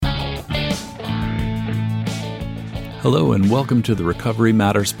Hello and welcome to the Recovery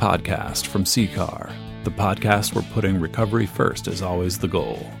Matters podcast from CCAR, the podcast where putting recovery first is always the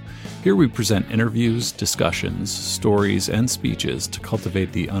goal. Here we present interviews, discussions, stories, and speeches to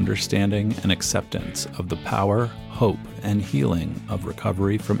cultivate the understanding and acceptance of the power, hope, and healing of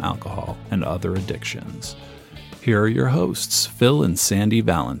recovery from alcohol and other addictions. Here are your hosts, Phil and Sandy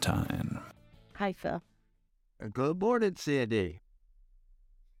Valentine. Hi, Phil. Good morning, Sandy.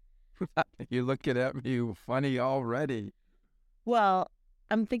 You're looking at me funny already. Well,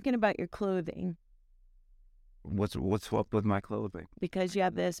 I'm thinking about your clothing What's up with my clothing? because you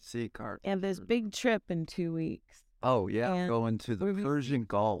have this CCAR. big trip in 2 weeks. Oh, yeah, And going to the we- Persian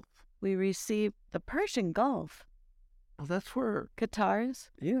Gulf. We received the Persian Gulf. Well, that's where, Qatars.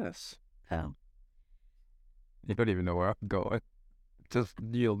 yes. Oh. You don't even know where I'm going. Just,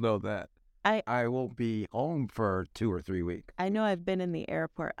 you'll know that. I won't be home for 2 or 3 weeks. I know I've been in the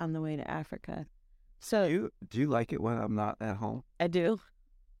airport on the way to Africa. So Do you like it when I'm not at home? I do.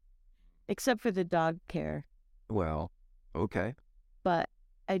 Except for the dog care. Well, okay. But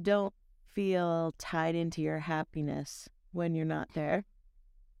I don't feel tied into your happiness when you're not there.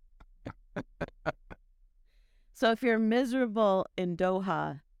 So if you're miserable in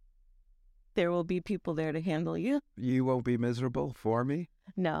Doha, there will be people there to handle you. You won't be miserable for me?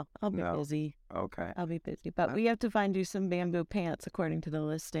 No, I'll be No. busy. Okay. I'll be busy. But we have to find you some bamboo pants according to the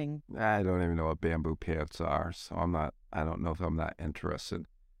listing. I don't even know what bamboo pants are, so I don't know if I'm that interested.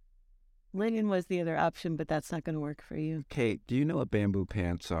 Linen was the other option, but that's not going to work for you. Kate, do you know what bamboo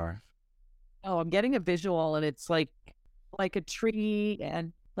pants are? Oh, I'm getting a visual, and it's like a tree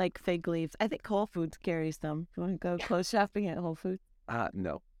and Like fig leaves. I think Whole Foods carries them. You want to go clothes shopping at Whole Foods?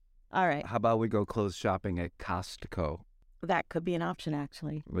 No. All right. How about we go clothes shopping at Costco? That could be an option,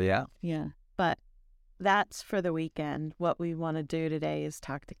 actually. Yeah. Yeah. But that's for the weekend. What we want to do today is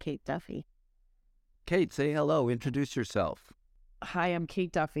talk to Kate Duffy. Kate, say hello. Introduce yourself. hi, I'm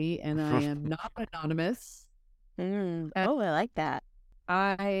Kate Duffy, and I am not anonymous. Oh, I like that.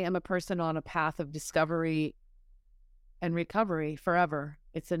 I am a person on a path of discovery and recovery forever.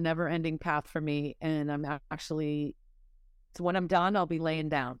 It's a never-ending path for me, and so when I'm done, I'll be laying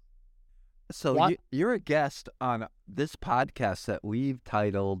down. So What? you're a guest on this podcast that we've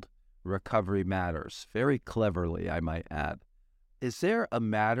titled Recovery Matters. Very cleverly, I might add. Is there a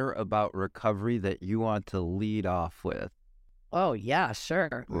matter about recovery that you want to lead off with? Oh, yeah,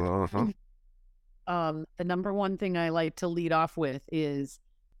 sure. Uh-huh. The number one thing I like to lead off with is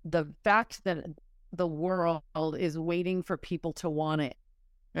the fact that the world is waiting for people to want it.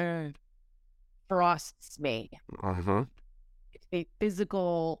 Frosts me. Uh-huh. A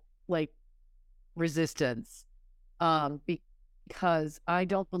physical resistance because I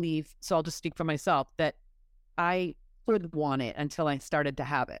don't believe, so I'll just speak for myself, that I could want it until I started to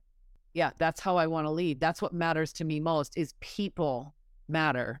have it. Yeah, that's how I want to lead. That's what matters to me most, is people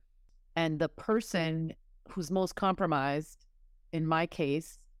matter. And the person who's most compromised, in my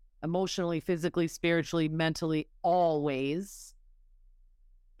case, emotionally, physically, spiritually, mentally, always,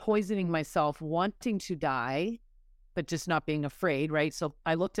 poisoning myself, wanting to die, but just not being afraid, right? So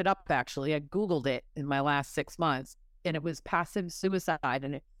I looked it up, actually. I Googled it in my last 6 months, and it was passive suicide,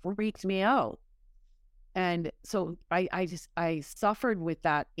 and it freaked me out. And so I suffered with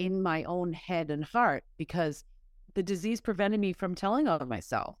that in my own head and heart because the disease prevented me from telling on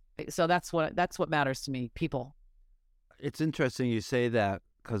myself. So that's what matters to me, people. It's interesting you say that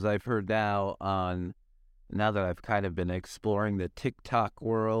because I've heard now that I've kind of been exploring the TikTok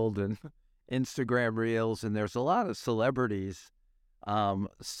world and Instagram Reels, and there's a lot of celebrities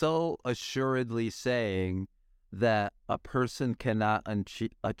so assuredly saying that a person cannot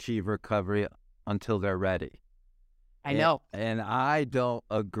achieve recovery until they're ready. I know. And I don't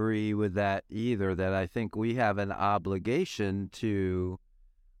agree with that either, that I think we have an obligation to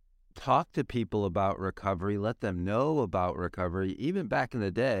talk to people about recovery, let them know about recovery. Even back in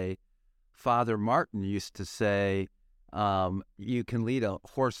the day, Father Martin used to say, you can lead a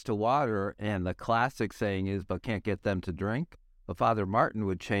horse to water, and the classic saying is, but can't get them to drink. But Father Martin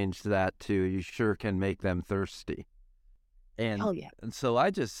would change that to, you sure can make them thirsty. And, Oh, yeah. and so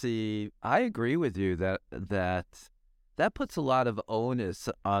I agree with you that puts a lot of onus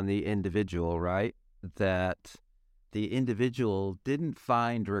on the individual, right? That the individual didn't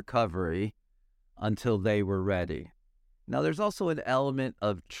find recovery until they were ready. Now, there's also an element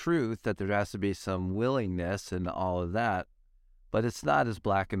of truth that there has to be some willingness and all of that, but it's not as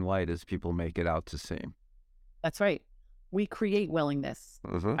black and white as people make it out to seem. That's right. We create willingness.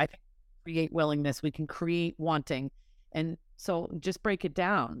 Mm-hmm. I think we create willingness. We can create wanting. And so just break it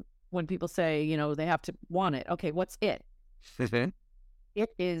down. When people say, they have to want it. Okay, what's it? It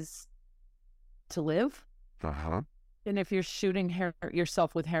is to live, Uh-huh. And if you're shooting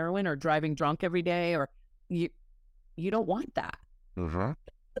yourself with heroin or driving drunk every day, or you don't want that. Mm-hmm.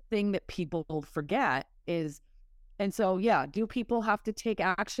 The thing that people forget is, and so, yeah, do people have to take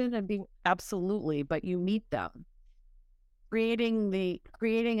action and be absolutely, but you meet them. Creating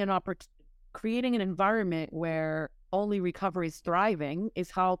an environment where only recovery is thriving is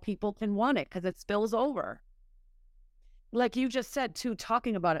how people can want it, because it spills over. Like you just said too,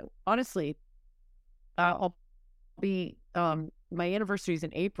 talking about it, honestly, I'll be, my anniversary is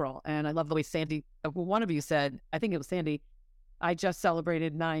in April, and I love the way Sandy, one of you said, I think it was Sandy, I just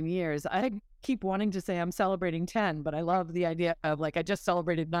celebrated 9 years. I keep wanting to say I'm celebrating 10, but I love the idea of like, I just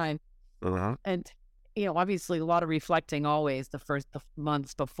celebrated 9. Uh-huh. And, obviously a lot of reflecting always the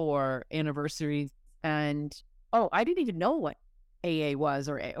months before anniversaries. And, I didn't even know what AA was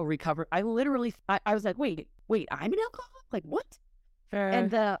or recovery. I literally, I was like, wait, I'm an alcoholic? Like what? And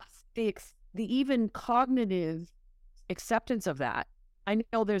the even cognitive acceptance of that. I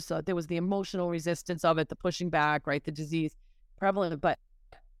know there was the emotional resistance of it, the pushing back, right? The disease prevalent, but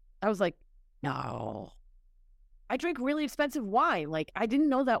I was like, no, I drink really expensive wine. Like I didn't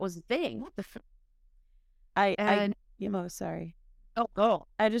know that was a thing. What the sorry. Oh,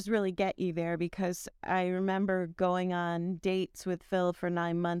 I just really get you there, because I remember going on dates with Phil for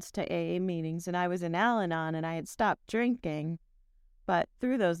 9 months to AA meetings, and I was in Al-Anon and I had stopped drinking. But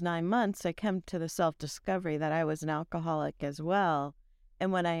through those 9 months, I came to the self-discovery that I was an alcoholic as well.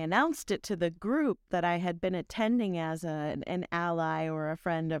 And when I announced it to the group that I had been attending as an ally or a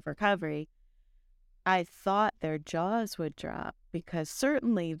friend of recovery, I thought their jaws would drop, because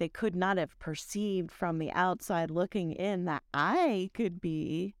certainly they could not have perceived from the outside looking in that I could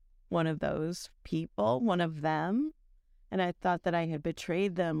be one of those people, one of them. And I thought that I had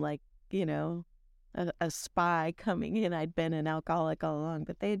betrayed them, like, a spy coming in. I'd been an alcoholic all along,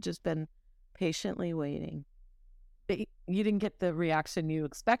 but they had just been patiently waiting. You didn't get the reaction you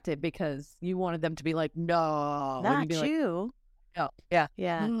expected, because you wanted them to be like, no. Not you. Like, oh, yeah.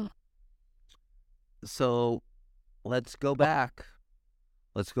 Yeah. So let's go back.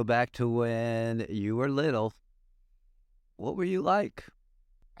 Let's go back to when you were little. What were you like?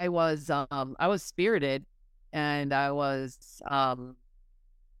 I was spirited, and I was,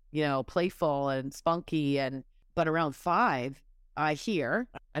 playful and spunky, but around 5, I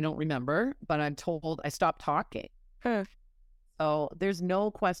don't remember, but I'm told I stopped talking. So there's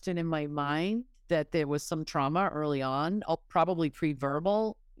no question in my mind that there was some trauma early on, probably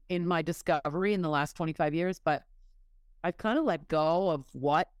pre-verbal in my discovery in the last 25 years, but I've kind of let go of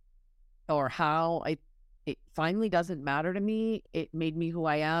what or how it finally doesn't matter to me. It made me who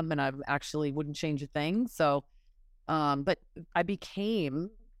I am, and I actually wouldn't change a thing. So, but I became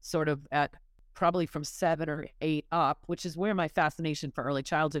sort of at probably from 7 or 8 up, which is where my fascination for early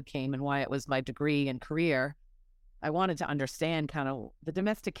childhood came and why it was my degree and career. I wanted to understand kind of the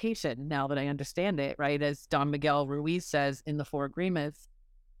domestication now that I understand it, right? As Don Miguel Ruiz says in the 4 Agreements,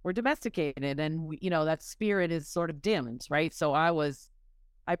 we're domesticated, and that spirit is sort of dimmed, right? So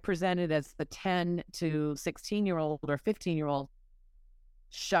I presented as the 10 to 16-year-old or 15-year-old,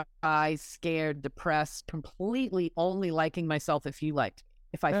 shy, scared, depressed, completely only liking myself if you liked me,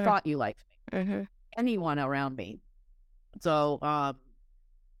 if I thought you liked me, anyone around me. So,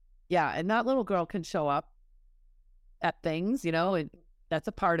 and that little girl can show up at things, and that's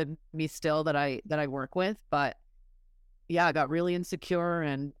a part of me still that I work with. But yeah, I got really insecure,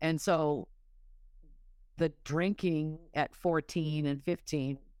 and so the drinking at 14 and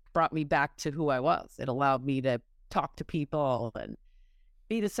 15 brought me back to who I was. It allowed me to talk to people and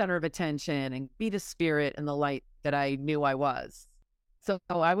be the center of attention and be the spirit and the light that I knew I was. So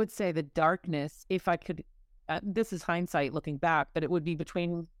I would say the darkness, if I could, this is hindsight looking back, but it would be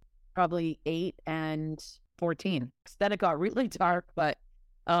between probably 8 and 14. Then it got really dark, but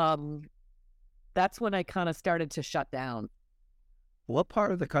that's when I kind of started to shut down. What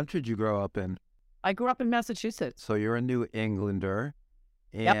part of the country did you grow up in? I grew up in Massachusetts. So you're a New Englander,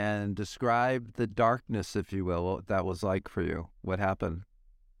 and describe the darkness, if you will, what that was like for you. What happened?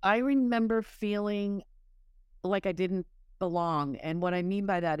 I remember feeling like I didn't belong. And what I mean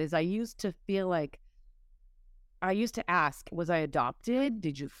by that is I used to ask, was I adopted?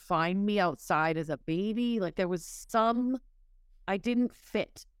 Did you find me outside as a baby? Like there was I didn't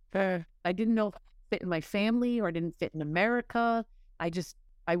fit. I didn't know if I fit in my family or I didn't fit in America.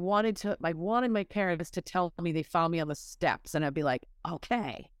 I wanted my parents to tell me they found me on the steps, and I'd be like,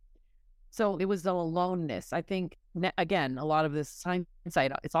 okay. So it was the aloneness. I think, again, a lot of this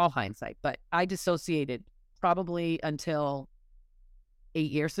hindsight, it's all hindsight, but I dissociated probably until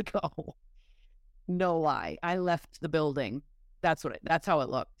 8 years ago. No lie. I left the building. That's how it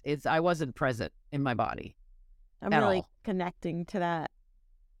looked. I wasn't present in my body. I'm at really all. connecting to that.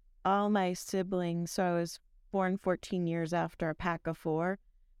 All my siblings, so I was born 14 years after a pack of four,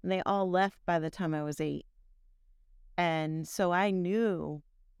 and they all left by the time I was 8. And so I knew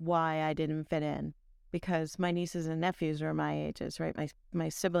why I didn't fit in, because my nieces and nephews were my ages, right? My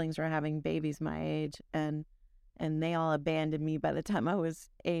siblings were having babies my age, and they all abandoned me by the time I was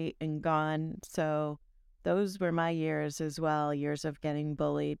 8 and gone. So those were my years as well, years of getting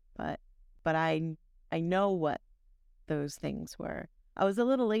bullied. But I know what those things were. I was a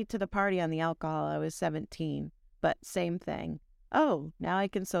little late to the party on the alcohol. I was 17, but same thing. Oh, now I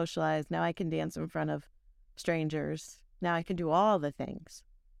can socialize. Now I can dance in front of strangers. Now I can do all the things.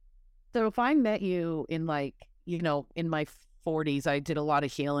 So if I met you in in my 40s, I did a lot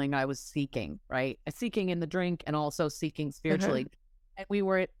of healing. I was seeking, right? Seeking in the drink and also seeking spiritually. And we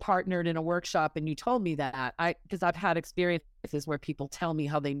were partnered in a workshop, and you told me that because I've had experiences where people tell me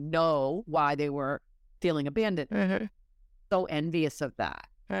how they know why they were feeling abandoned. So envious of that,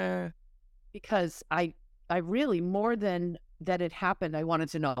 because I really, more than that it happened, I wanted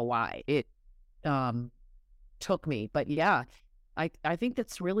to know why it took me. But yeah, I think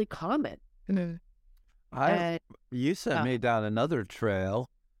that's really common. You sent me down another trail,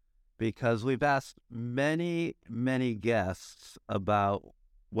 because we've asked many, many guests about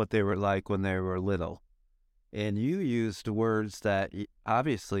what they were like when they were little. And you used words that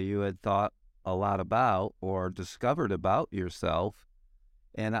obviously you had thought a lot about or discovered about yourself.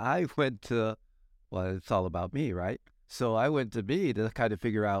 And I went to, well, it's all about me, right? So I went to me to kind of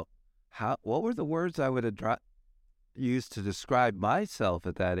figure out what were the words I would have used to describe myself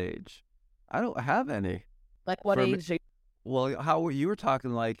at that age. I don't have any. Like what age? Well, how you were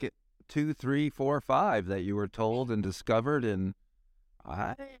talking like 2, 3, 4, 5 that you were told and discovered, and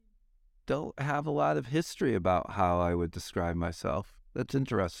I don't have a lot of history about how I would describe myself. That's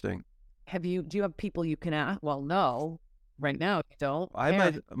interesting. Do you have people you can ask? Well, no, right now you don't.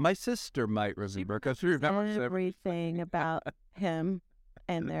 My sister might remember, because we remember everything about him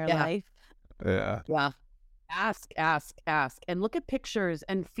and their life. Yeah. Yeah. Ask, and look at pictures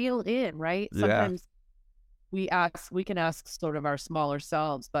and feel in, right? Sometimes we can ask sort of our smaller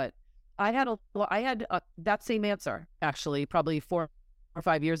selves, but I had that same answer, actually, probably 4 or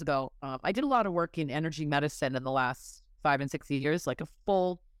 5 years ago. I did a lot of work in energy medicine in the last 5 and 6 years, like a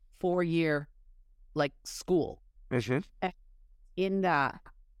full 4-year school. In that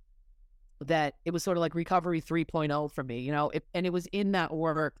it was sort of like recovery 3.0 for me, and it was in that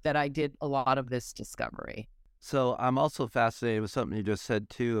work that I did a lot of this discovery. So I'm also fascinated with something you just said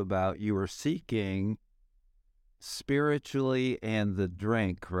too, about you were seeking spiritually and the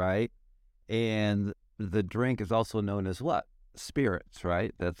drink, right? And the drink is also known as what? Spirits,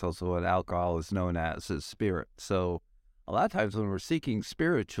 right? That's also what alcohol is known as spirit. So a lot of times when we're seeking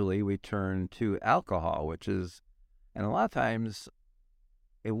spiritually, we turn to alcohol, and a lot of times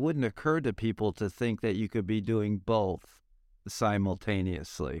it wouldn't occur to people to think that you could be doing both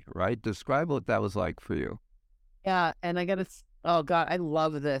simultaneously, right? Describe what that was like for you. Yeah, and oh God, I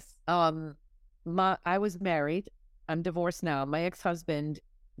love this. I was married. I'm divorced now. My ex-husband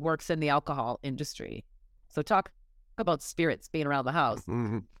works in the alcohol industry. So talk about spirits being around the house.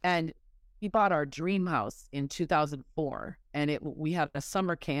 Mm-hmm. And we bought our dream house in 2004, and we had a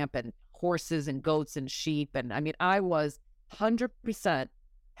summer camp and horses and goats and sheep. And I mean, I was 100%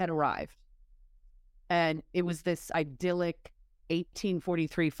 had arrived. And it was this idyllic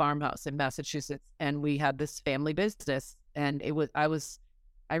 1843 farmhouse in Massachusetts. And we had this family business. And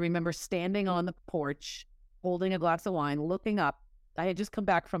I remember standing on the porch, holding a glass of wine, looking up. I had just come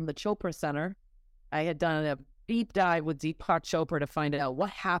back from the Chopra Center. I had done a deep dive with Deepak Chopra to find out what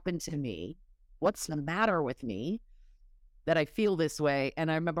happened to me. What's the matter with me that I feel this way? And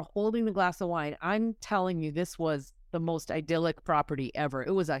I remember holding the glass of wine. I'm telling you, this was the most idyllic property ever.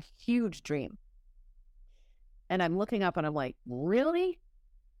 It was a huge dream. And I'm looking up and I'm like, really?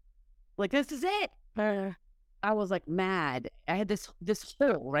 Like, this is it? I was like mad. I had this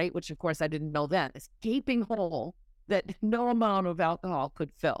hole, right? Which of course I didn't know then. This gaping hole that no amount of alcohol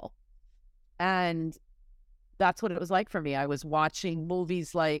could fill. And that's what it was like for me. I was watching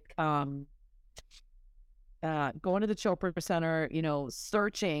movies like going to the Chopra Center,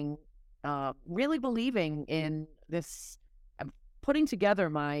 searching, really believing in this, putting together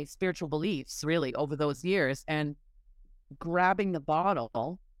my spiritual beliefs really over those years, and grabbing the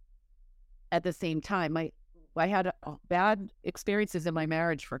bottle at the same time. I had bad experiences in my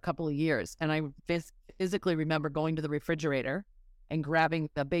marriage for a couple of years, and I physically remember going to the refrigerator and grabbing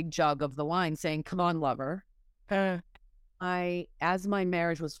the big jug of the wine, saying, "Come on, lover." As my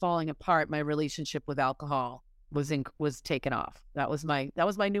marriage was falling apart, my relationship with alcohol was taken off. That was my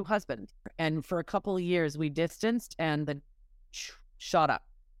new husband. And for a couple of years we distanced, and then shot up.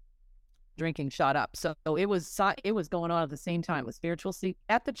 Drinking shot up. So it was going on at the same time with spiritual sleep.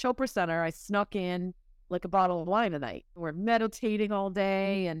 At the Chopra Center, I snuck in like a bottle of wine a night. We're meditating all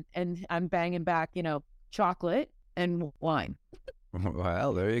day, and I'm banging back, chocolate and wine.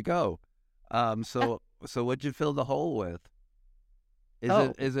 Well, there you go. So what'd you fill the hole with?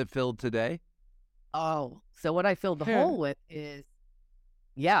 Is it filled today? Oh, so what I filled the hole with is,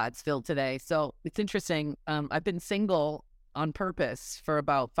 it's filled today. So it's interesting. I've been single on purpose for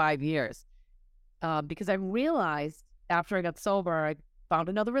about 5 years because I realized after I got sober, I found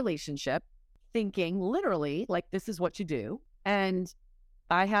another relationship, thinking literally like this is what you do. And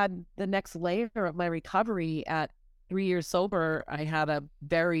I had the next layer of my recovery at 3 years sober. I had a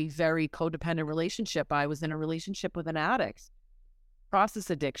very, very codependent relationship. I was in a relationship with an addict, process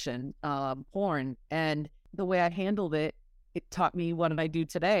addiction, porn. And the way I handled it, it taught me what I do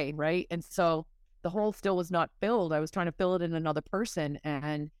today, right? And so the hole still was not filled. I was trying to fill it in another person.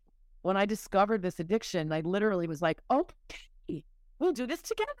 And when I discovered this addiction, I literally was like, okay, we'll do this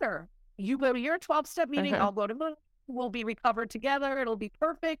together. You go to your 12-step meeting, I'll go to mine. We'll be recovered together. It'll be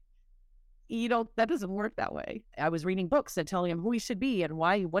perfect. That doesn't work that way. I was reading books and telling him who he should be and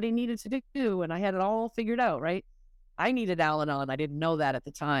what he needed to do. And I had it all figured out, right? I needed Al-Anon. I didn't know that at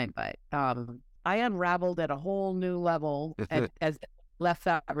the time, but I unraveled at a whole new level as left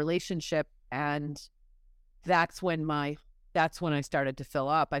that relationship. And that's when I started to fill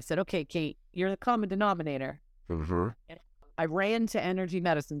up. I said, okay, Kate, you're the common denominator. Mm-hmm. I ran to energy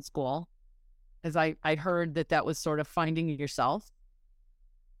medicine school as I heard that was sort of finding yourself.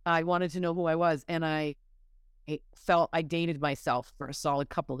 I wanted to know who I was. And I felt I dated myself for a solid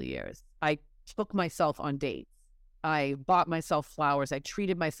couple of years. I took myself on dates. I bought myself flowers. I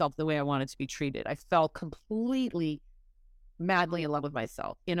treated myself the way I wanted to be treated. I fell completely, madly in love with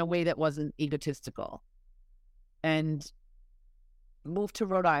myself in a way that wasn't egotistical. And moved to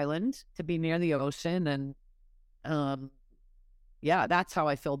Rhode Island to be near the ocean. And that's how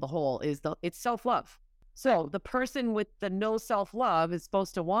I filled the hole. It's self-love. So the person with the no self-love is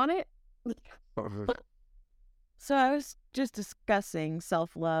supposed to want it. So I was just discussing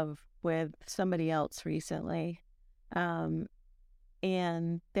self-love with somebody else recently.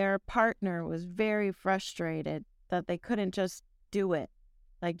 And their partner was very frustrated that they couldn't just do it.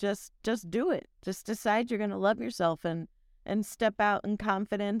 Like, just do it. Just decide you're going to love yourself and step out in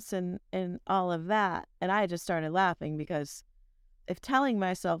confidence and all of that. And I just started laughing because if telling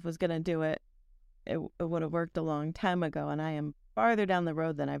myself was going to do it, it would have worked a long time ago. And I am farther down the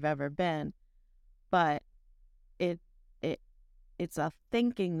road than I've ever been. But it's a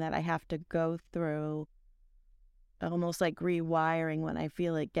thinking that I have to go through, almost like rewiring when I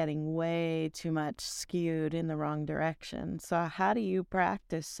feel it getting way too much skewed in the wrong direction. So how do you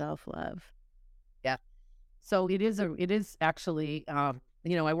practice self-love? Yeah. So it is actually, I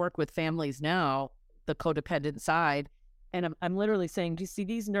work with families now, the codependent side, and I'm literally saying, do you see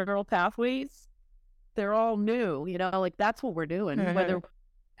these neural pathways? They're all new, like that's what we're doing, whether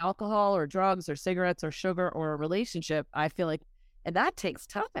alcohol or drugs or cigarettes or sugar or a relationship. I feel like, and that takes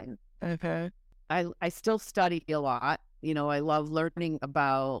time. Okay. I still study a lot. I love learning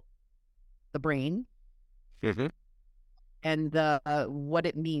about the brain and what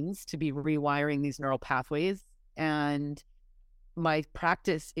it means to be rewiring these neural pathways. And my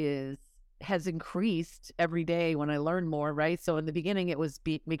practice has increased every day when I learn more, right? So in the beginning, it was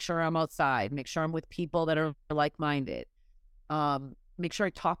make sure I'm outside, make sure I'm with people that are like-minded, make sure I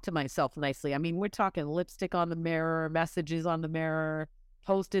talk to myself nicely. I mean, we're talking lipstick on the mirror, messages on the mirror,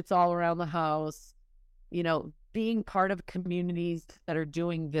 Post-its all around the house, being part of communities that are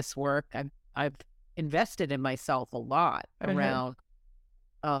doing this work. I've invested in myself a lot around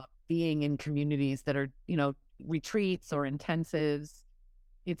being in communities that are, retreats or intensives.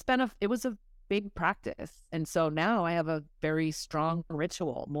 It was a big practice. And so now I have a very strong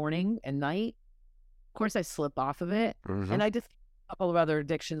ritual, morning and night. Of course, I slip off of it. And I just a couple of other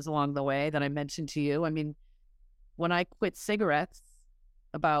addictions along the way that I mentioned to you. I mean, when I quit cigarettes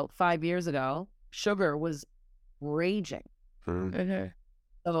about 5 years ago, sugar was raging.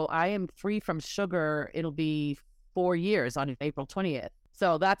 So I am free from sugar. It'll be 4 years on April 20th.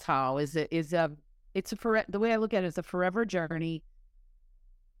 So that's how the way I look at it is a forever journey.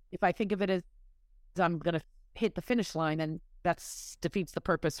 If I think of it as I'm going to hit the finish line, and that defeats the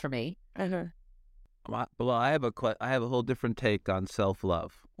purpose for me. Well, I have a whole different take on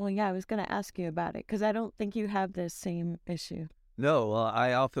self-love. Well, yeah, I was going to ask you about it because I don't think you have this same issue. No, well,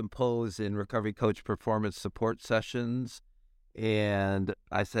 I often pose in recovery coach performance support sessions, and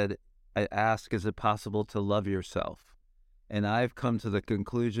I said, I ask, is it possible to love yourself? And I've come to the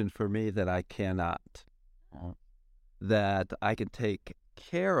conclusion for me that I cannot, that I can take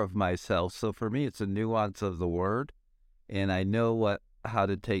care of myself. So for me, it's a nuance of the word, and I know how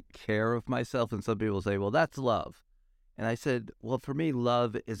to take care of myself. And some people say, well, that's love. And I said, well, for me,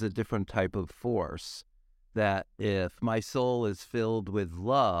 love is a different type of force, that if my soul is filled with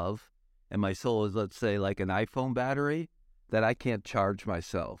love and my soul is, let's say, like an iPhone battery, that I can't charge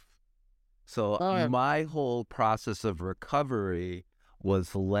myself. So my whole process of recovery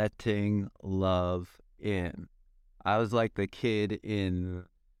was letting love in. I was like the kid in,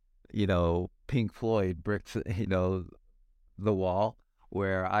 Pink Floyd, Bricks, the Wall,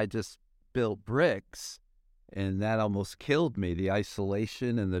 where I just built bricks, and that almost killed me. The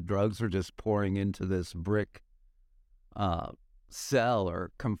isolation and the drugs were just pouring into this brick cell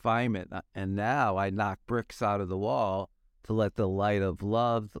or confinement. And now I knock bricks out of the wall to let the light of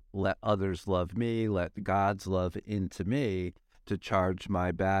love, let others love me, let God's love into me to charge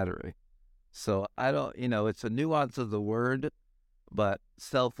my battery. So I don't, it's a nuance of the word, but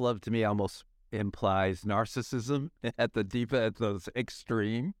self-love to me almost implies narcissism at the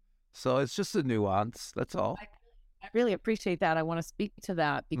extreme. So it's just a nuance. That's all. I really appreciate that. I want to speak to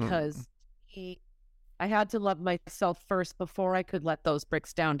that because I had to love myself first before I could let those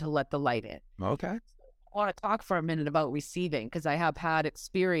bricks down to let the light in. Okay. I want to talk for a minute about receiving because I have had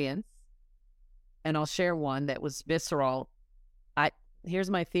experience, and I'll share one that was visceral. Here's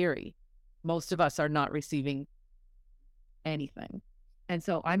my theory. Most of us are not receiving anything. And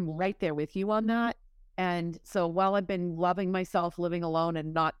so I'm right there with you on that. And so while I've been loving myself, living alone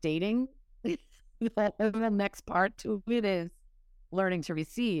and not dating, the next part to it is learning to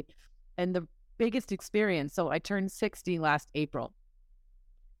receive. And the biggest experience, so I turned 60 last April,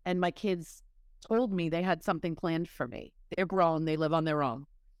 and my kids told me they had something planned for me. They're grown, they live on their own.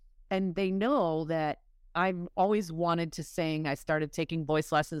 And they know that I've always wanted to sing. I started taking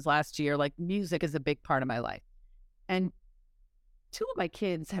voice lessons last year. Like, music is a big part of my life. And two of my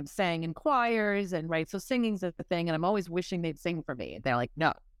kids have sang in choirs and so singing's a thing, and I'm always wishing they'd sing for me. And they're like,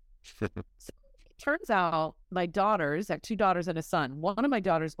 no. So it turns out my daughters, I have two daughters and a son. One of my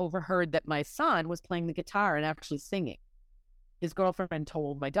daughters overheard that my son was playing the guitar and actually singing. His girlfriend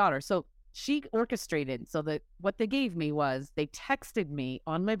told my daughter. So she orchestrated. So that what they gave me was they texted me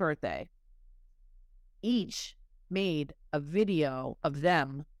on my birthday. Each made a video of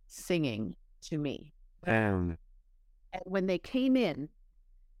them singing to me. And when they came in,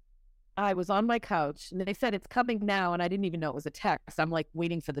 I was on my couch and they said, it's coming now. And I didn't even know it was a text. I'm like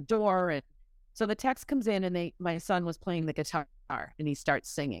waiting for the door. And so the text comes in and my son was playing the guitar and he starts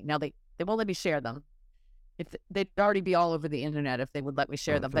singing. Now they won't let me share them. They'd already be all over the internet if they would let me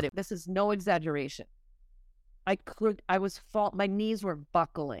share them. But this is no exaggeration. My knees were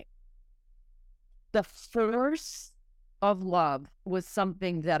buckling. The force of love was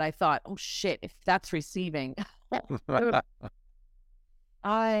something that I thought, oh shit, if that's receiving,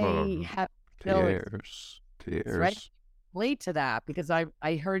 I have tears. Right? Relate to that because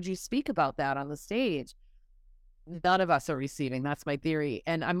I heard you speak about that on the stage. None of us are receiving. That's my theory.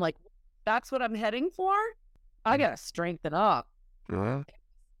 And I'm like, that's what I'm heading for? I got to strengthen up.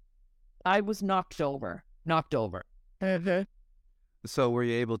 I was knocked over. So were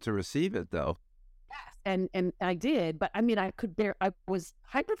you able to receive it though? Yes. And I did, but I mean, I was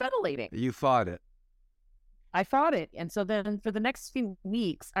hyperventilating. You fought it. I fought it. And so then for the next few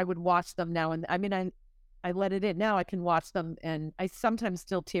weeks, I would watch them now. And I mean, I let it in. Now I can watch them and I sometimes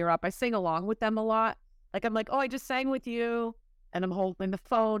still tear up. I sing along with them a lot. Like, I'm like, oh, I just sang with you. And I'm holding the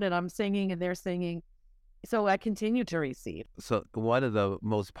phone and I'm singing and they're singing. So I continue to receive. So one of the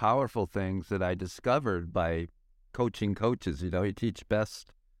most powerful things that I discovered by coaching coaches, you teach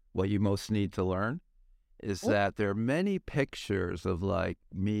best what you most need to learn, is that there are many pictures of like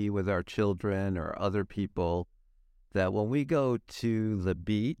me with our children or other people that when we go to the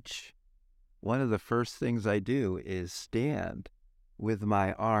beach, one of the first things I do is stand with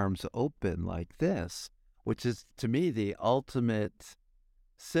my arms open like this, which is to me the ultimate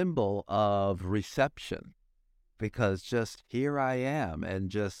symbol of reception, because just here I am and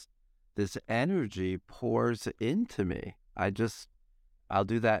just this energy pours into me. I'll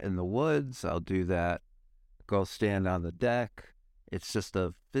do that in the woods. I'll do that, go stand on the deck. It's just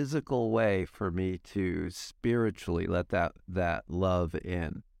a physical way for me to spiritually let that love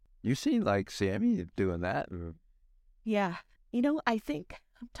in. You seem like Sammy doing that. Yeah. I think,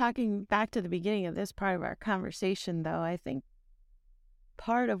 talking back to the beginning of this part of our conversation, though, I think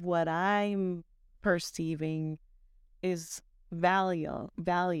part of what I'm perceiving is value,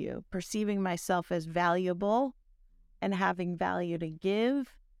 perceiving myself as valuable and having value to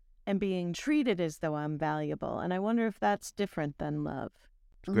give and being treated as though I'm valuable. And I wonder if that's different than love.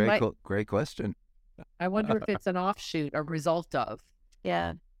 Great question. I wonder if it's an offshoot, a result of.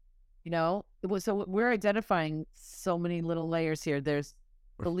 Yeah. So we're identifying so many little layers here. There's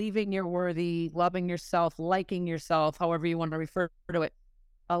believing you're worthy, loving yourself, liking yourself, however you want to refer to it,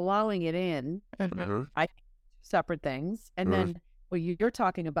 allowing it in. Mm-hmm. I think separate things. And then what you're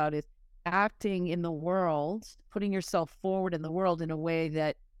talking about is acting in the world, putting yourself forward in the world in a way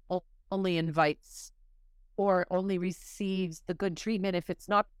that only invites or only receives the good treatment. If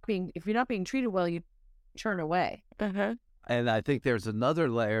you're not being treated well, you turn away. And I think there's another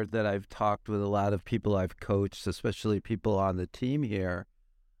layer that I've talked with a lot of people I've coached, especially people on the team here,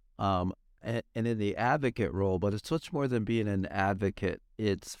 and in the advocate role, but it's much more than being an advocate.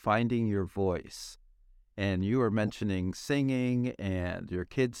 It's finding your voice. And you were mentioning singing and your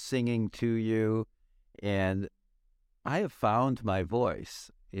kids singing to you. And I have found my voice,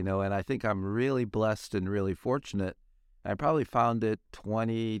 and I think I'm really blessed and really fortunate. I probably found it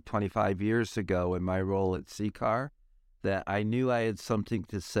 20, 25 years ago in my role at CCAR, that I knew I had something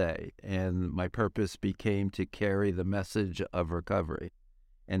to say, and my purpose became to carry the message of recovery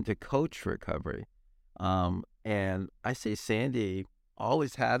and to coach recovery. And I say Sandy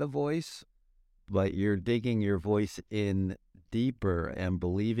always had a voice, but you're digging your voice in deeper and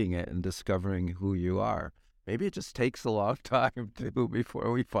believing it and discovering who you are. Maybe it just takes a long time too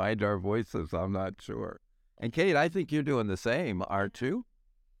before we find our voices. I'm not sure. And Kate, I think you're doing the same, aren't you?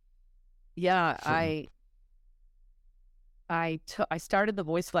 Yeah, I started the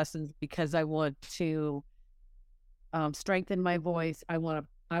voice lessons because I want to strengthen my voice. I want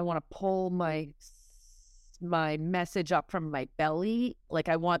to pull my message up from my belly. Like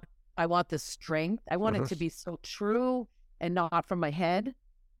I want the strength. I want it to be so true and not from my head.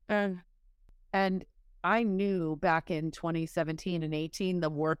 And I knew back in 2017 and 18 the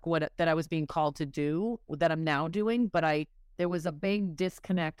work that I was being called to do that I'm now doing, but there was a big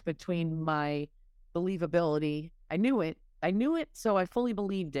disconnect between my believability. I knew it, so I fully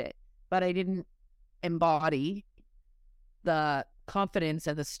believed it, but I didn't embody the confidence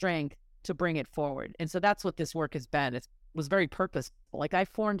and the strength to bring it forward. And so that's what this work has been. It was very purposeful. Like I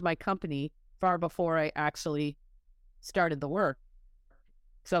formed my company far before I actually started the work.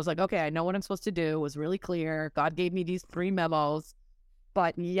 So I was like, okay, I know what I'm supposed to do. It was really clear. God gave me these 3 memos,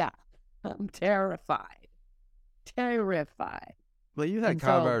 but yeah, I'm terrified. Well, you had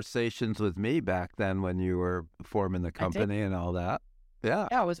conversations with me back then when you were forming the company and all that. Yeah.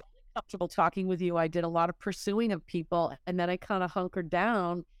 Yeah, I was really comfortable talking with you. I did a lot of pursuing of people, and then I kind of hunkered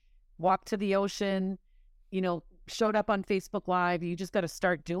down, walked to the ocean, showed up on Facebook Live. You just got to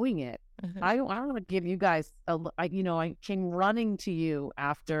start doing it. I want to give you guys, I came running to you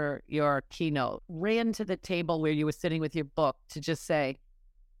after your keynote, ran to the table where you were sitting with your book to just say,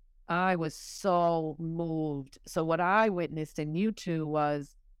 I was so moved. So what I witnessed in you two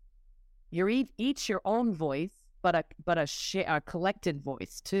was you're each your own voice, but a collected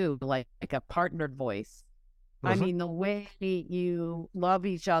voice too, like a partnered voice. I mean, the way you love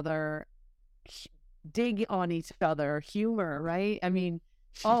each other, dig on each other, humor, right? I mean,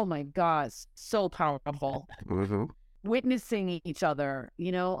 oh my gosh, so powerful. Witnessing each other,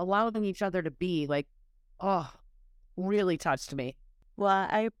 allowing each other to be like, really touched me.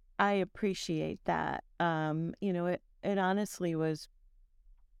 Well, I appreciate that. It honestly was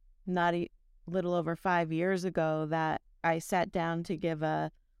not a little over 5 years ago that I sat down to give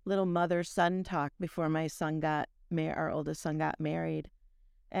a little mother-son talk before my our oldest son got married.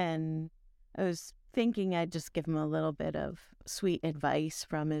 And I was thinking I'd just give him a little bit of sweet advice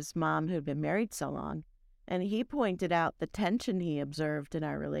from his mom who'd been married so long. And he pointed out the tension he observed in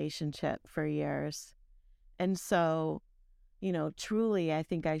our relationship for years. And so, truly, I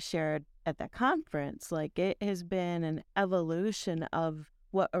think I shared at the conference, like it has been an evolution of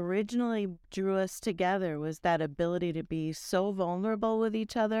what originally drew us together was that ability to be so vulnerable with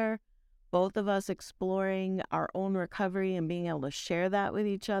each other, both of us exploring our own recovery and being able to share that with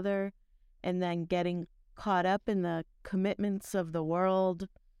each other, and then getting caught up in the commitments of the world,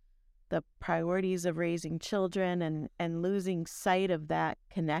 the priorities of raising children, and losing sight of that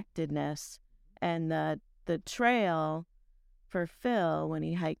connectedness. And the trail for Phil, when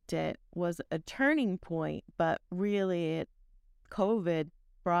he hiked it, was a turning point, but really COVID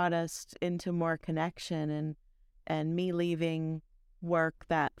brought us into more connection, and me leaving work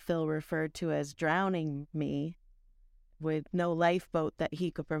that Phil referred to as drowning me with no lifeboat that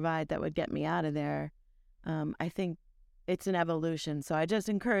he could provide that would get me out of there. I think it's an evolution. So I just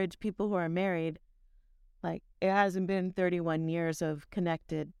encourage people who are married, like it hasn't been 31 years of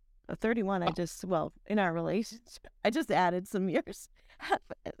connected. 31, in our relationship, I just added some years.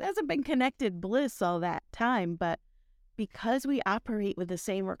 it hasn't been connected bliss all that time, but because we operate with the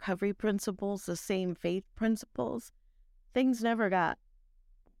same recovery principles, the same faith principles, things never got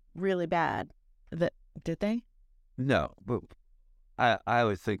really bad. Did they? No, but I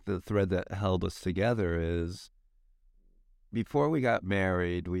always think the thread that held us together is before we got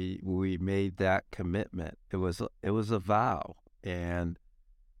married, we made that commitment. It was a vow, and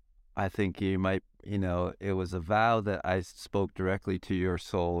I think it was a vow that I spoke directly to your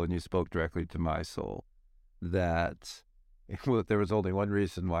soul and you spoke directly to my soul, that there was only one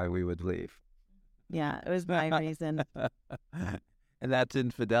reason why we would leave. Yeah, it was my reason. And that's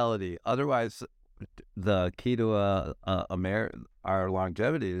infidelity. Otherwise, the key to our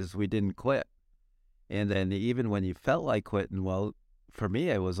longevity is we didn't quit. And then even when you felt like quitting, well, for me,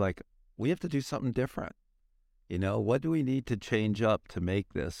 it was like, we have to do something different. What do we need to change up to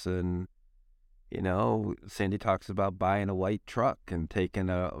make this? And, Sandy talks about buying a white truck and taking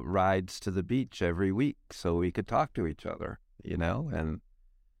rides to the beach every week so we could talk to each other, and,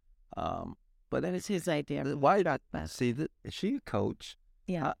 but then It's his idea. why not see that? Is she a coach?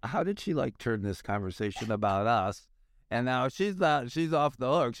 Yeah. How did she turn this conversation about us? And now she's off the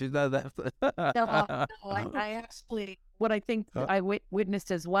hook. She's not that. No, I actually, what I think I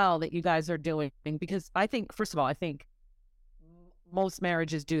witnessed as well that you guys are doing, because I think, first of all, I think most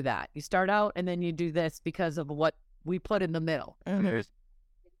marriages do that. You start out and then you do this because of what we put in the middle. Mm-hmm.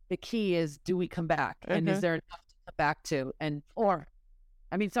 The key is, do we come back? And is there enough to come back to?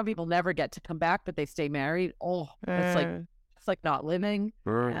 Some people never get to come back, but they stay married. Oh, it's like not living.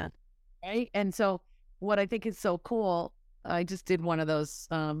 Yeah. Right. And so what I think is so cool, I just did one of those,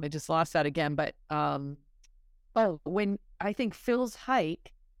 I just lost that again, but, when I think Phil's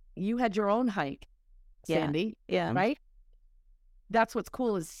hike, you had your own hike, Sandy. Yeah. Right? That's what's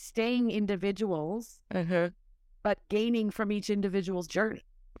cool, is staying individuals, but gaining from each individual's journey.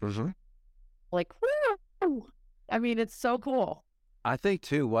 Mm-hmm. Like, woo! It's so cool. I think,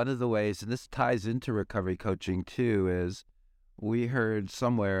 too, one of the ways, and this ties into recovery coaching, too, is we heard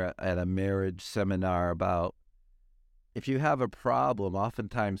somewhere at a marriage seminar about if you have a problem,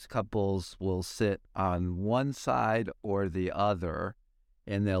 oftentimes couples will sit on one side or the other,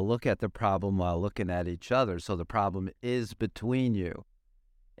 and they'll look at the problem while looking at each other. So the problem is between you.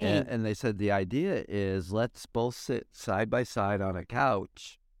 And they said the idea is, let's both sit side by side on a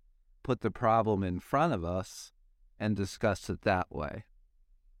couch, put the problem in front of us, and discuss it that way.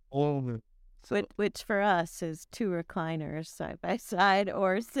 Which for us is two recliners side by side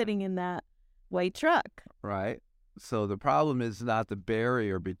or sitting in that white truck. Right. So the problem is not the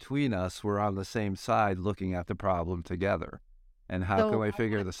barrier between us. We're on the same side looking at the problem together. And how can we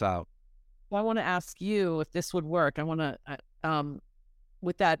figure this out? Well, I want to ask you if this would work. I want to,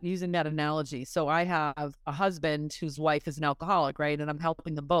 with that, using that analogy. So I have a husband whose wife is an alcoholic, right? And I'm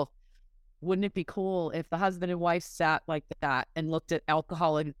helping them both. Wouldn't it be cool if the husband and wife sat like that and looked at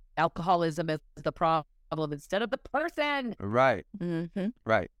alcoholism as the problem instead of the person? Right. Mm-hmm.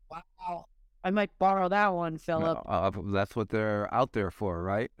 Right. Wow. I might borrow that one, Philip. That's what they're out there for,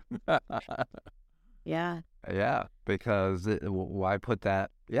 right? Yeah. Yeah, because why put that?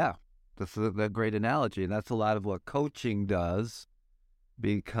 Yeah, this is a great analogy. And that's a lot of what coaching does,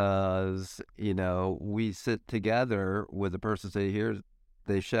 because, we sit together with the person,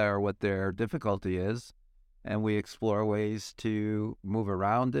 they share what their difficulty is, and we explore ways to move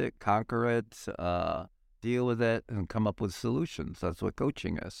around it, conquer it, deal with it, and come up with solutions. That's what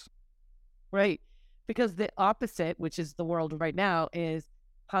coaching is. Right. Because the opposite, which is the world right now, is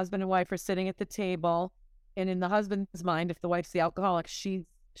husband and wife are sitting at the table, and in the husband's mind, if the wife's the alcoholic, she's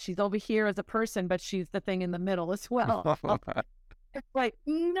over here as a person, but she's the thing in the middle as well. It's like,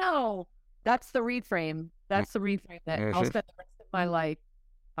 no, that's the reframe. That's the reframe that I'll spend the rest of my life.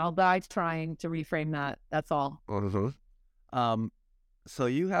 I'll die trying to reframe that. That's all. So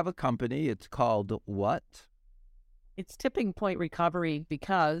you have a company. It's called what? It's Tipping Point Recovery,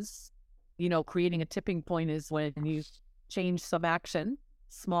 because, creating a tipping point is when you change some action,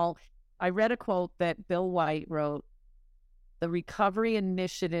 small. I read a quote that Bill White wrote, the recovery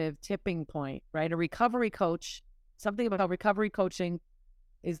initiative tipping point, right? A recovery coach, something about recovery coaching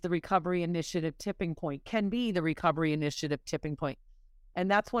is the recovery initiative tipping point, can be the recovery initiative tipping point. And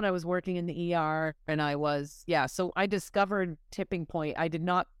that's when I was working in the ER, and so I discovered Tipping Point. I did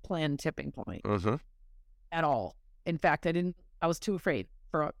not plan Tipping Point at all. In fact, I was too afraid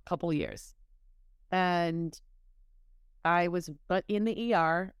for a couple of years. And I was in the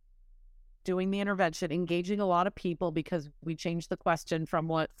ER doing the intervention, engaging a lot of people, because we changed the question from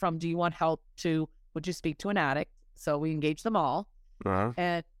do you want help to would you speak to an addict? So we engaged them all.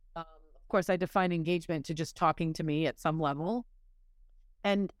 And of course, I defined engagement to just talking to me at some level.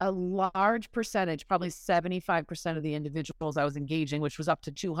 And a large percentage, probably 75% of the individuals I was engaging, which was up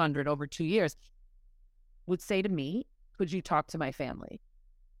to 200 over 2 years, would say to me, could you talk to my family?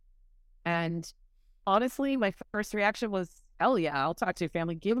 And honestly, my first reaction was, hell yeah, I'll talk to your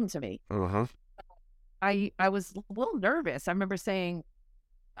family. Give them to me. Uh-huh. I was a little nervous. I remember saying,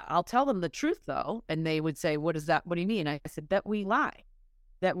 I'll tell them the truth, though. And they would say, what is that? What do you mean? I said, that we lie,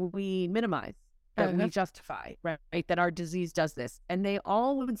 that we minimize, that we justify, right? That our disease does this. And they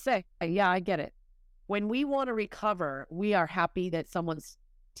all would say, yeah, I get it. When we want to recover, we are happy that someone's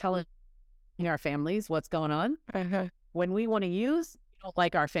telling our families what's going on. When we want to use, we don't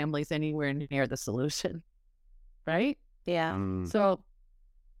like our families anywhere near the solution, right? Yeah. So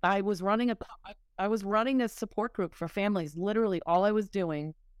I was running a support group for families. Literally, all I was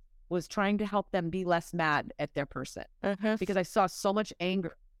doing was trying to help them be less mad at their person, because I saw so much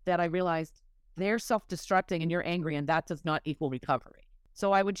anger that I realized they're self-destructing and you're angry, and that does not equal recovery.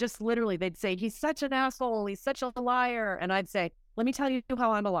 So I would just literally, they'd say, he's such an asshole, he's such a liar. And I'd say, let me tell you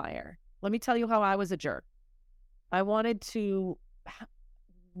how I'm a liar. Let me tell you how I was a jerk. I wanted to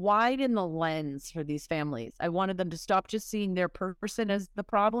widen the lens for these families. I wanted them to stop just seeing their person as the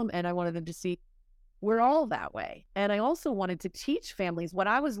problem, and I wanted them to see we're all that way. And I also wanted to teach families what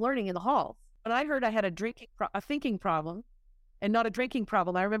I was learning in the halls. When I heard I had a thinking problem and not a drinking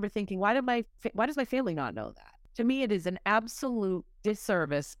problem, I remember thinking, why does my family not know that? To me, it is an absolute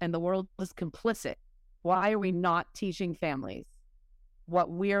disservice, and the world is complicit. Why are we not teaching families what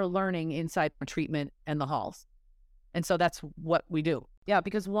we're learning inside treatment and the halls? And so that's what we do. Yeah,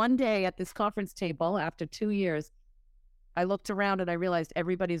 because one day at this conference table, after 2 years, I looked around and I realized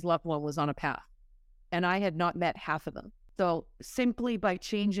everybody's loved one was on a path, and I had not met half of them. So simply by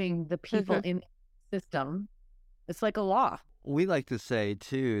changing the people in the system, it's like a law. We like to say,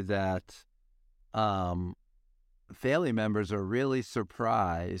 too, that family members are really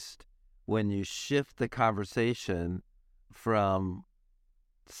surprised when you shift the conversation from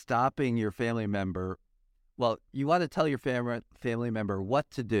stopping your family member. Well, you want to tell your family member what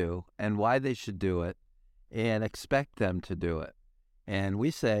to do and why they should do it and expect them to do it. And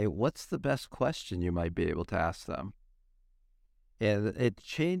we say, what's the best question you might be able to ask them? And it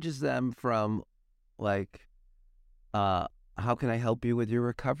changes them from like, how can I help you with your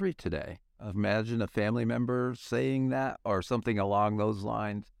recovery today? Imagine a family member saying that or something along those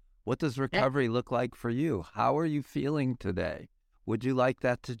lines. What does recovery look like for you? How are you feeling today? Would you like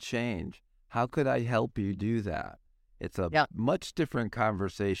that to change? How could I help you do that? It's a much different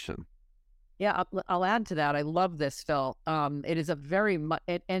conversation. Yeah, I'll add to that. I love this, Phil. It is a very much,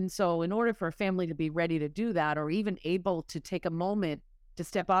 and so in order for a family to be ready to do that, or even able to take a moment to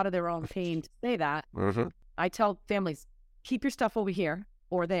step out of their own pain to say that, I tell families, keep your stuff over here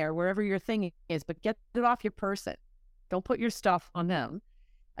or there, wherever your thing is, but get it off your person. Don't put your stuff on them.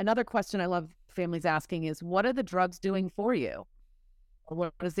 Another question I love families asking is, what are the drugs doing for you? Or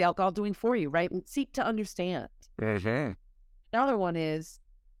what is the alcohol doing for you, right? Seek to understand. Another one is,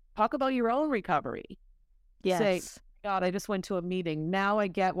 talk about your own recovery. Yes. Say, God, I just went to a meeting. Now I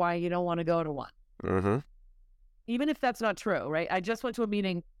get why you don't want to go to one. Even if that's not true, right? I just went to a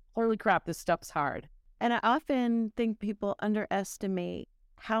meeting. Holy crap, this stuff's hard. And I often think people underestimate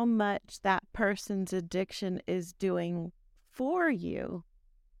how much that person's addiction is doing for you.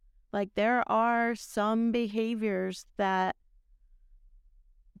 Like, there are some behaviors that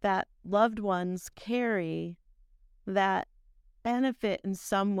loved ones carry that benefit in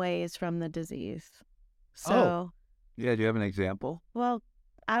some ways from the disease. So, yeah, do you have an example? Well,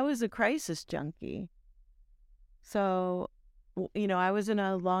 I was a crisis junkie. So, I was in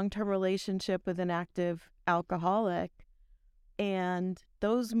a long-term relationship with an active alcoholic, and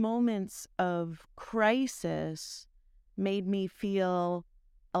those moments of crisis made me feel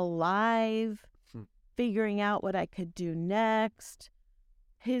alive, figuring out what I could do next.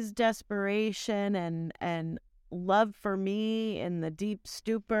 His desperation and love for me in the deep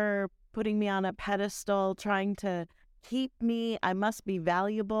stupor, putting me on a pedestal, trying to keep me, I must be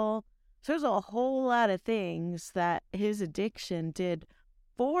valuable. So there's a whole lot of things that his addiction did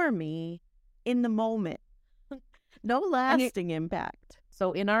for me in the moment. No lasting impact.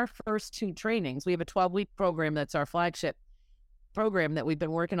 So in our first 2 trainings, we have a 12-week program that's our flagship program that we've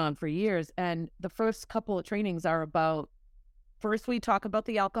been working on for years. And the first couple of trainings are about, first we talk about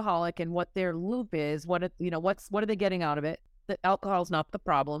the alcoholic and what their loop is, what are they getting out of it? The alcohol's not the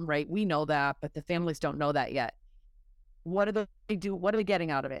problem, right? We know that, but the families don't know that yet. What do they do? What are they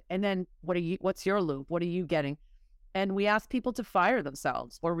getting out of it? And then what's your loop? What are you getting? And we ask people to fire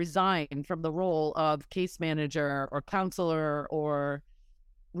themselves or resign from the role of case manager or counselor or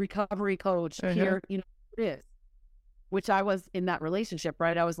recovery coach. Here, it is. which I was in that relationship,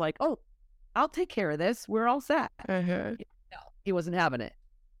 right? I was like, oh, I'll take care of this. We're all set. No, he wasn't having it.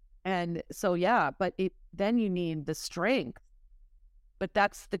 And so, yeah, but then you need the strength. But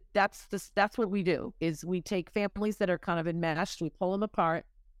that's what we do, is we take families that are kind of enmeshed, we pull them apart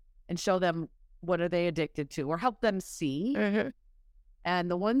and show them what are they addicted to, or help them see.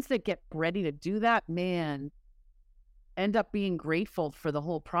 And the ones that get ready to do that, man, end up being grateful for the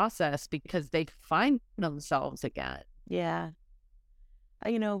whole process because they find themselves again. Yeah.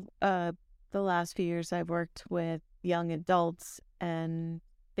 The last few years I've worked with young adults, and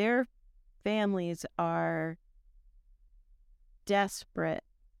their families are desperate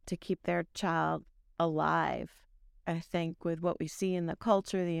to keep their child alive. I think with what we see in the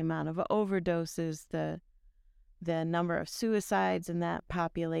culture, the amount of overdoses, the number of suicides in that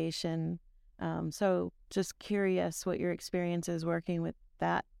population. So just curious what your experience is working with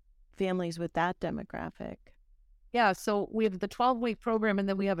that, families with that demographic. Yeah, so we have the 12-week program, and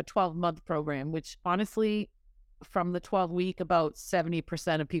then we have a 12-month program, which honestly, from the 12-week, about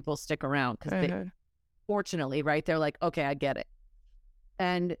 70% of people stick around because they, fortunately, right, they're like, okay, I get it.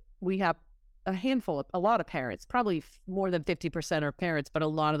 And we have a lot of parents, probably more than 50% are parents, but a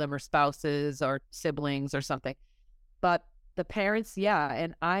lot of them are spouses or siblings or something. But the parents, yeah,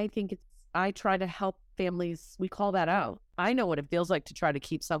 and I think I try to help families, we call that out. I know what it feels like to try to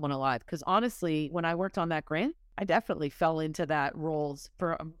keep someone alive, because honestly, when I worked on that grant, I definitely fell into that roles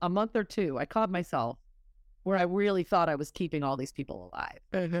for a month or two. I caught myself where I really thought I was keeping all these people alive.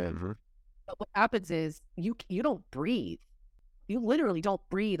 But what happens is you don't breathe. You literally don't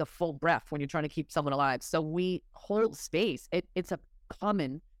breathe a full breath when you're trying to keep someone alive. So we hold space. It's a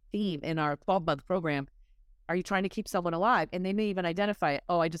common theme in our 12-month program. Are you trying to keep someone alive? And they may even identify it.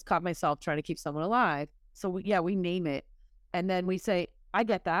 Oh, I just caught myself trying to keep someone alive. So we name it. And then we say, I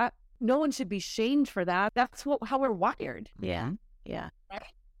get that. No one should be shamed for that. That's how we're wired. Yeah. Yeah. Right?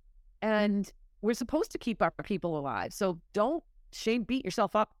 And we're supposed to keep our people alive. So don't beat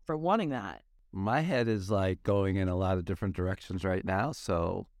yourself up for wanting that. My head is like going in a lot of different directions right now.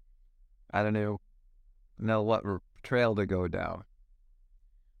 So I don't know what trail to go down.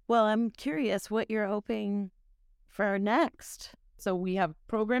 Well, I'm curious what you're hoping for next. So we have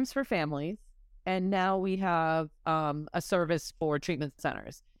programs for families, and now we have a service for treatment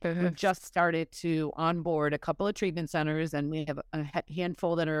centers. We've just started to onboard a couple of treatment centers, and we have a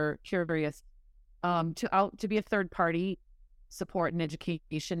handful that are curious to be a third-party support and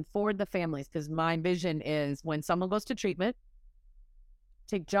education for the families, because my vision is when someone goes to treatment,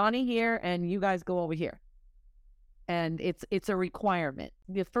 take Johnny here and you guys go over here. And it's a requirement.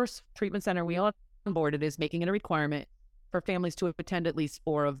 The first treatment center we onboarded is making it a requirement for families to attend at least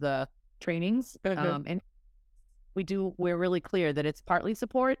 4 of the trainings. And we're really clear that it's partly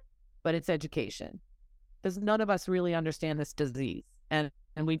support, but it's education. Because none of us really understand this disease. And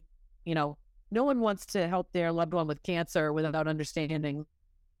we, no one wants to help their loved one with cancer without understanding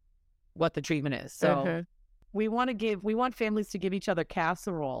what the treatment is. So we want families to give each other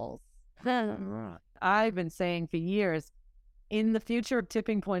casseroles. I've been saying for years, in the future of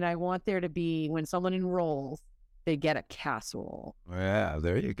Tipping Point, I want there to be, when someone enrolls, they get a casserole. Yeah,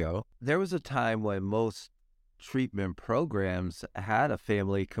 there you go. There was a time when most treatment programs had a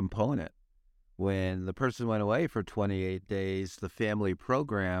family component. When the person went away for 28 days, the family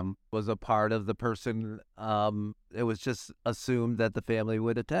program was a part of the person. It was just assumed that the family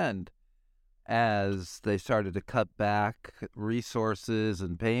would attend. As they started to cut back resources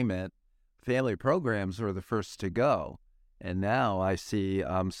and payment, family programs were the first to go. And now I see,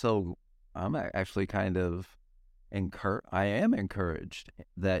 I'm actually kind of I am encouraged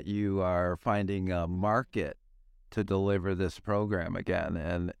that you are finding a market to deliver this program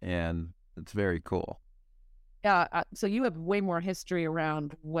again. And it's very cool. Yeah. So you have way more history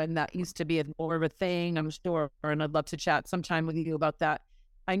around when that used to be more of a thing, I'm sure. And I'd love to chat sometime with you about that.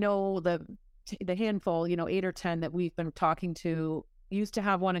 I know the handful, 8 or 10 that we've been talking to used to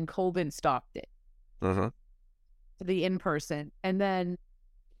have one, and COVID stopped it. The in-person. And then,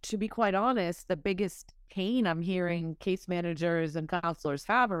 to be quite honest, the biggest pain I'm hearing case managers and counselors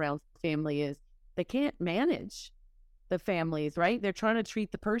have around family is they can't manage the families, right? They're trying to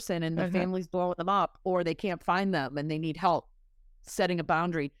treat the person and the family's blowing them up, or they can't find them and they need help setting a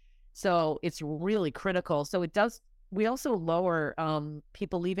boundary. So it's really critical. So we also lower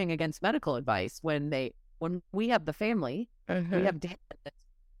people leaving against medical advice when we have the family, we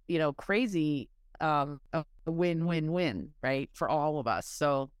have, crazy, a win-win-win, right? For all of us.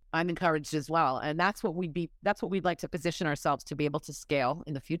 So I'm encouraged as well. And that's what we'd like to position ourselves to be able to scale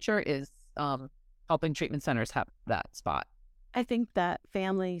in the future, is helping treatment centers have that spot. I think that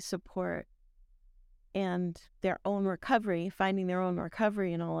family support and their own recovery, finding their own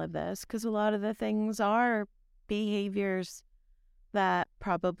recovery in all of this, because a lot of the things are behaviors that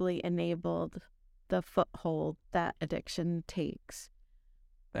probably enabled the foothold that addiction takes.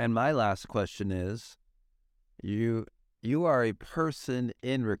 And my last question is, you are a person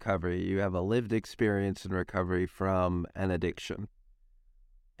in recovery. You have a lived experience in recovery from an addiction.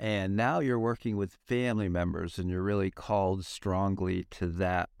 And now you're working with family members and you're really called strongly to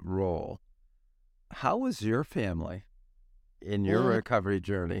that role. How was your family in your recovery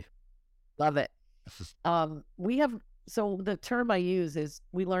journey? Love it. So the term I use is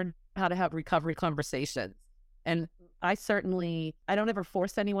we learn how to have recovery conversations. And I don't ever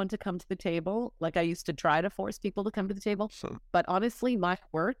force anyone to come to the table. Like I used to try to force people to come to the table. But honestly, my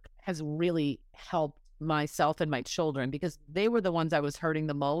work has really helped myself and my children because they were the ones I was hurting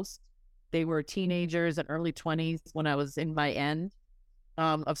the most. They were teenagers and early 20s when I was in my end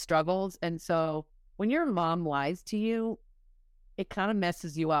of struggles. And so when your mom lies to you, it kind of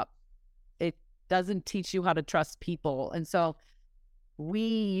messes you up. It doesn't teach you how to trust people. And so we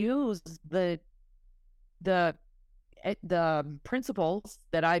use the principles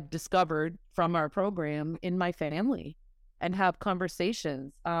that I've discovered from our program in my family and have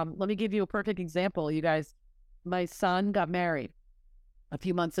conversations. Let me give you a perfect example, you guys. My son got married a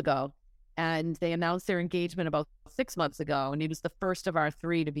few months ago, and they announced their engagement about 6 months ago, and he was the first of our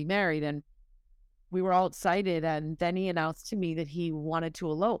 3 to be married, and we were all excited, and then he announced to me that he wanted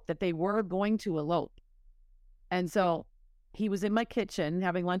to elope, that they were going to elope. And so he was in my kitchen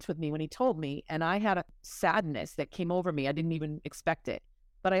having lunch with me when he told me, and I had a sadness that came over me. I didn't even expect it.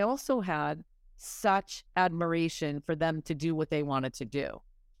 But I also had such admiration for them to do what they wanted to do.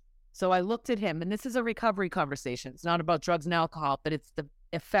 So I looked at him, and this is a recovery conversation. It's not about drugs and alcohol, but it's the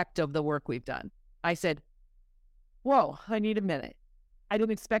effect of the work we've done. I said, whoa, I need a minute. I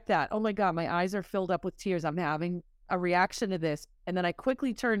didn't expect that. Oh my God, my eyes are filled up with tears. I'm having a reaction to this. And then I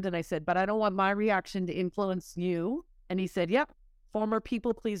quickly turned and I said, but I don't want my reaction to influence you. And he said, yep, former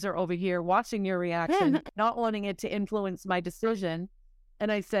people pleaser over here, watching your reaction, not wanting it to influence my decision.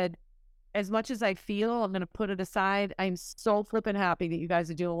 And I said, as much as I feel, I'm going to put it aside. I'm so flippin' happy that you guys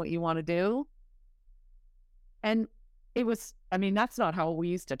are doing what you want to do. And it was, that's not how we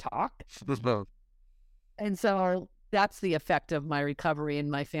used to talk. And so that's the effect of my recovery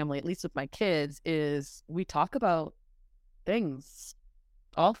in my family, at least with my kids, is we talk about things,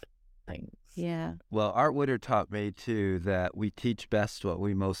 all things. Yeah. Well, Art Witter taught me too that we teach best what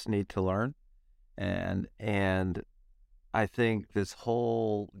we most need to learn. And I think this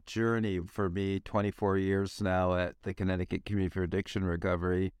whole journey for me, 24 years now at the Connecticut Community for Addiction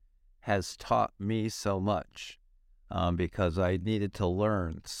Recovery, has taught me so much because I needed to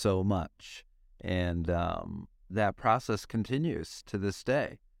learn so much. And that process continues to this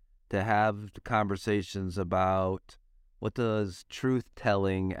day, to have conversations about what does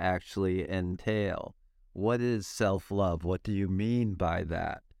truth-telling actually entail? What is self-love? What do you mean by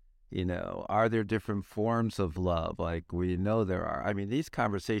that? Are there different forms of love? Like we know there are. These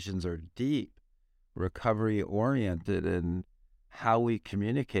conversations are deep, recovery-oriented, and how we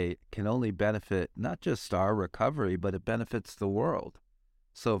communicate can only benefit not just our recovery, but it benefits the world.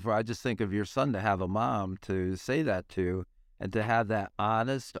 So I just think of your son to have a mom to say that to and to have that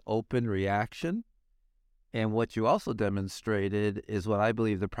honest, open reaction. And what you also demonstrated is what I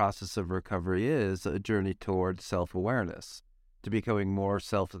believe the process of recovery is, a journey towards self-awareness, to becoming more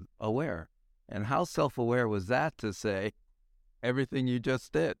self-aware. And how self-aware was that to say everything you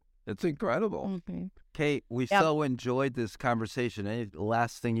just did? It's incredible. Mm-hmm. Kate, we so enjoyed this conversation. Any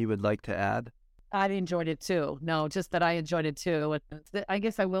last thing you would like to add? I enjoyed it too. No, just that I enjoyed it too. I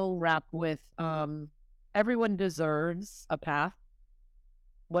guess I will wrap with everyone deserves a path,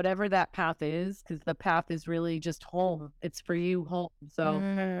 whatever that path is, because the path is really just home. It's for you home. So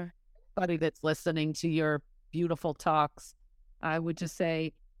anybody that's listening to your beautiful talks, I would just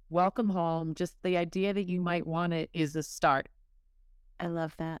say, welcome home. Just the idea that you might want it is a start. I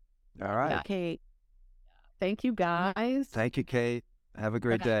love that. All right. Yeah. Kate. Thank you, guys. Thank you, Kate. Have a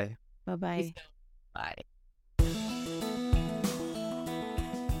great day. Bye-bye. Bye.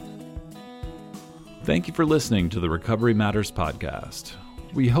 Thank you for listening to the Recovery Matters podcast.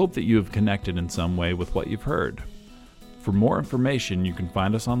 We hope that you have connected in some way with what you've heard. For more information, you can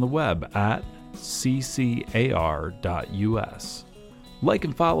find us on the web at ccar.us. Like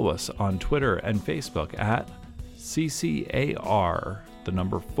and follow us on Twitter and Facebook at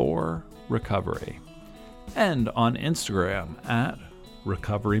CCAR4Recovery, and on Instagram at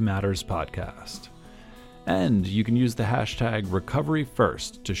Recovery Matters Podcast. And you can use the hashtag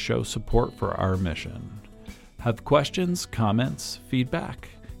 #RecoveryFirst to show support for our mission. Have questions, comments, feedback?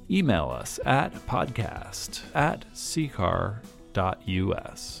 Email us at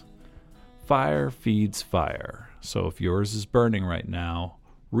podcast@ccar.us. Fire feeds fire, so if yours is burning right now,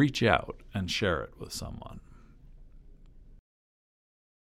 reach out and share it with someone.